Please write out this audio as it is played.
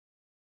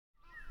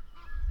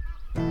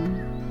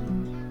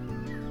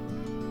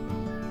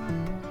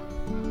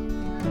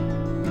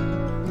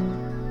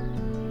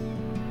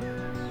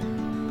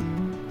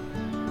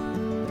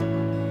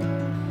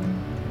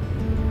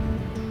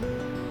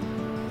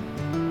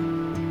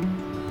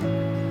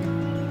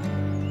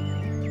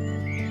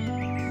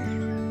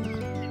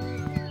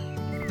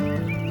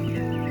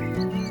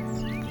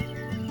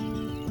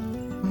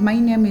My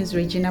name is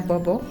Regina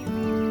Bhobho.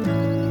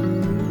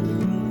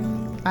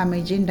 I'm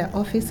a gender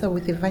officer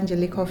with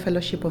Evangelical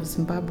Fellowship of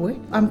Zimbabwe.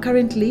 I'm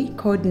currently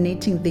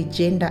coordinating the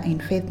Gender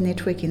and Faith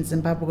Network in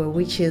Zimbabwe,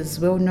 which is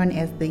well known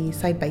as the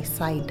Side by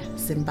Side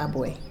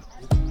Zimbabwe.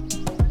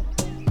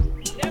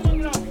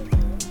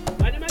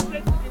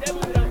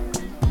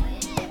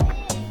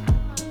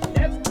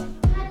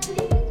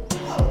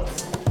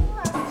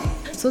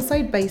 So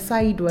Side by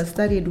Side was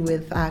started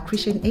with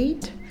Christian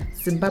Aid,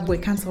 Zimbabwe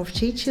Council of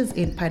Churches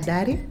in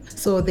Padari.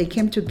 So they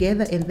came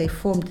together and they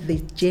formed the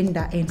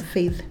Gender and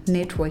Faith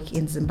Network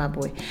in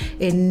Zimbabwe.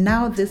 And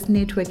now this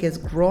network has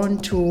grown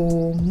to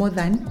more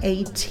than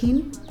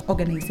 18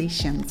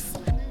 organizations.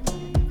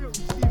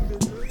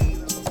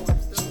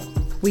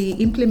 We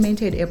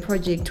implemented a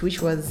project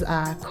which was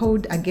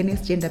called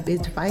Against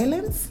Gender-Based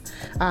Violence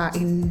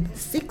in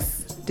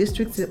 6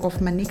 districts of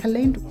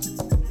Manicaland.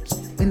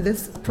 In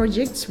this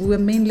project, we were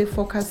mainly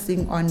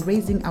focusing on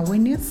raising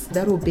awareness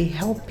that will be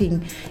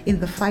helping in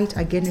the fight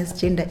against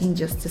gender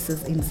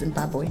injustices in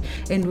Zimbabwe.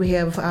 And we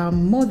have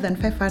more than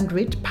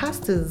 500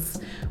 pastors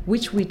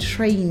which we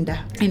trained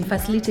and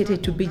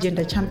facilitated to be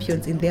gender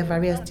champions in their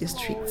various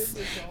districts.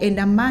 And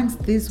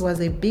amongst this was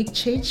a big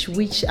church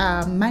which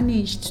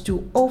managed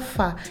to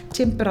offer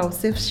temporal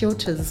safe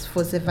shelters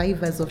for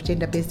survivors of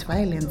gender-based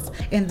violence.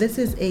 And this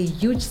is a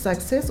huge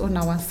success on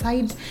our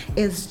side,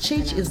 as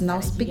church is now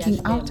speaking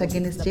out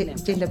against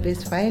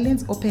gender-based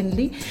violence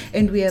openly,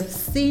 and we have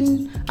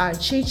seen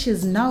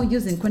churches now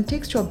using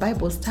contextual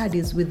Bible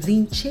studies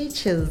within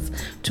churches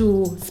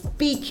to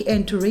speak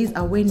and to raise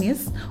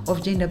awareness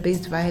of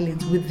gender-based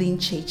violence within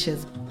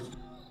churches.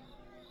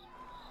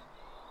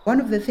 One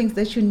of the things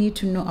that you need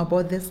to know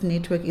about this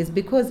network is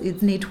because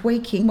it's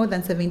networking more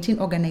than 17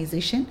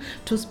 organizations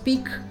to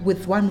speak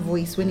with one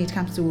voice when it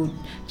comes to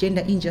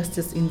gender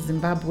injustice in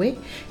Zimbabwe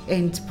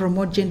and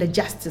promote gender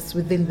justice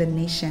within the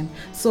nation.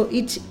 So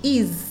it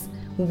is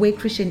where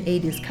Christian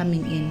Aid is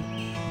coming in.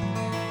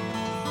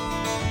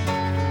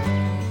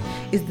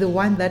 It's the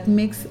one that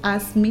makes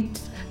us meet,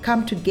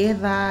 come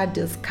together,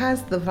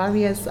 discuss the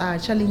various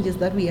challenges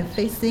that we are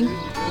facing.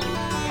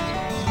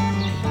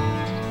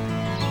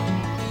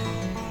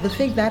 The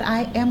fact that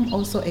I am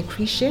also a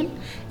Christian,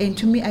 and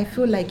to me I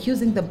feel like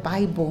using the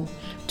Bible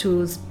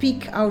to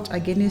speak out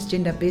against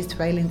gender-based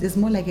violence is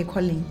more like a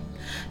calling,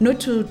 not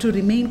to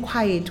remain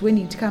quiet when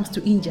it comes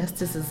to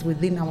injustices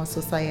within our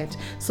society.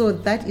 So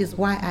that is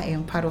why I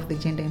am part of the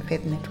Gender and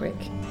Faith Network.